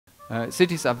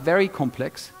Cities are very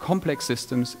complex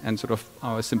systems, and sort of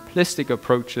our simplistic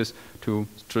approaches to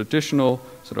traditional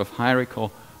sort of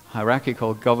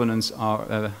hierarchical governance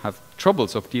have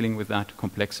troubles of dealing with that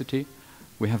complexity.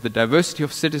 We have the diversity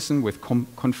of citizens with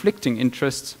conflicting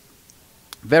interests.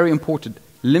 Very important,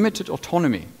 limited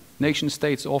autonomy. Nation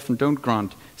states often don't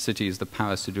grant cities the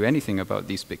powers to do anything about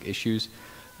these big issues.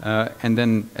 And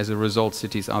then, as a result,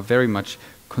 cities are very much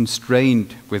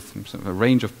constrained with sort of a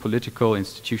range of political,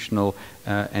 institutional,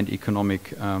 and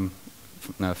economic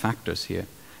factors here.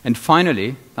 And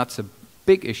finally, that's a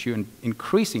big issue and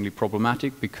increasingly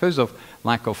problematic because of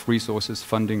lack of resources,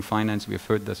 funding, finance. We have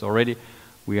heard this already.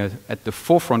 We are at the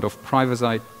forefront of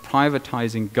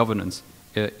privatizing governance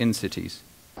in cities.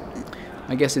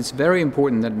 I guess it's very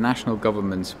important that national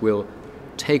governments will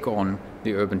take on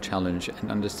the urban challenge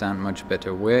and understand much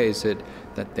better where is it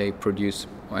that they produce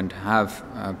and have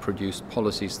produced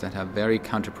policies that are very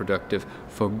counterproductive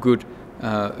for good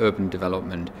urban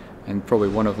development. And probably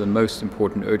one of the most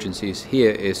important urgencies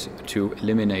here is to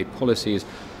eliminate policies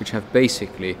which have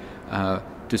basically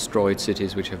destroyed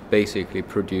cities, which have basically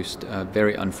produced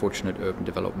very unfortunate urban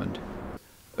development.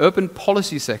 Urban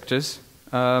policy sectors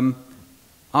are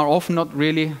often not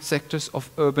really sectors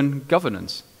of urban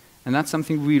governance. And that's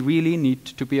something we really need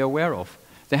to be aware of.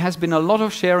 There has been a lot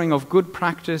of sharing of good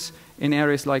practice in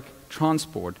areas like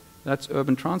transport. That's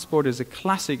urban transport is a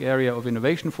classic area of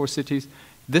innovation for cities.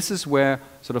 This is where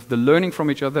sort of the learning from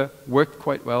each other worked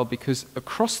quite well, because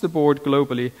across the board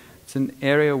globally, it's an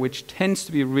area which tends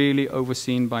to be really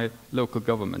overseen by local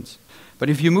governments. But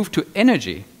if you move to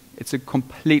energy, it's a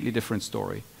completely different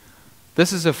story.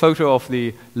 This is a photo of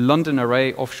the London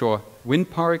Array offshore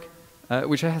wind park,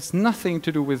 which has nothing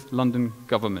to do with London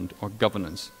government or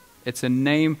governance. It's a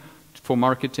name for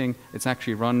marketing. It's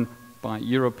actually run by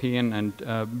European and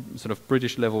sort of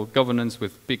British level governance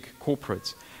with big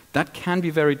corporates. That can be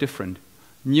very different.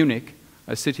 Munich,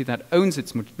 a city that owns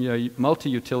its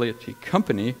multi-utility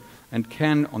company and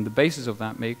can, on the basis of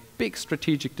that, make big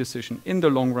strategic decisions in the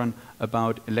long run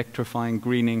about electrifying,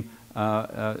 greening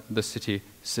the city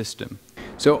system.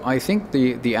 So I think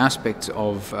the aspects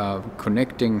of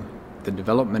connecting the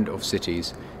development of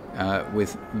cities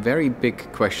with very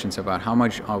big questions about how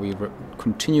much are we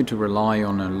continue to rely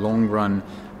on a long-run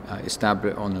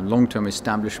on a long-term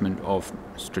establishment of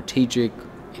strategic,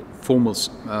 formal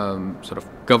sort of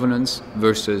governance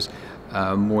versus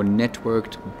more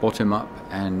networked, bottom-up,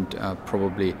 and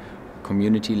probably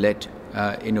community-led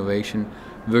innovation,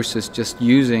 versus just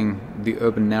using the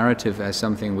urban narrative as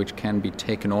something which can be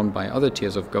taken on by other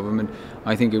tiers of government.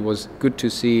 I think it was good to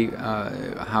see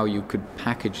how you could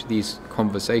package these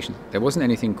conversations. There wasn't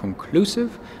anything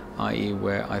conclusive, i.e.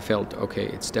 where I felt, okay,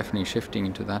 it's definitely shifting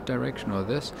into that direction or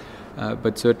this,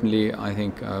 but certainly I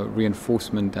think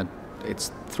reinforcement that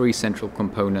it's three central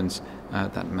components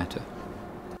that matter.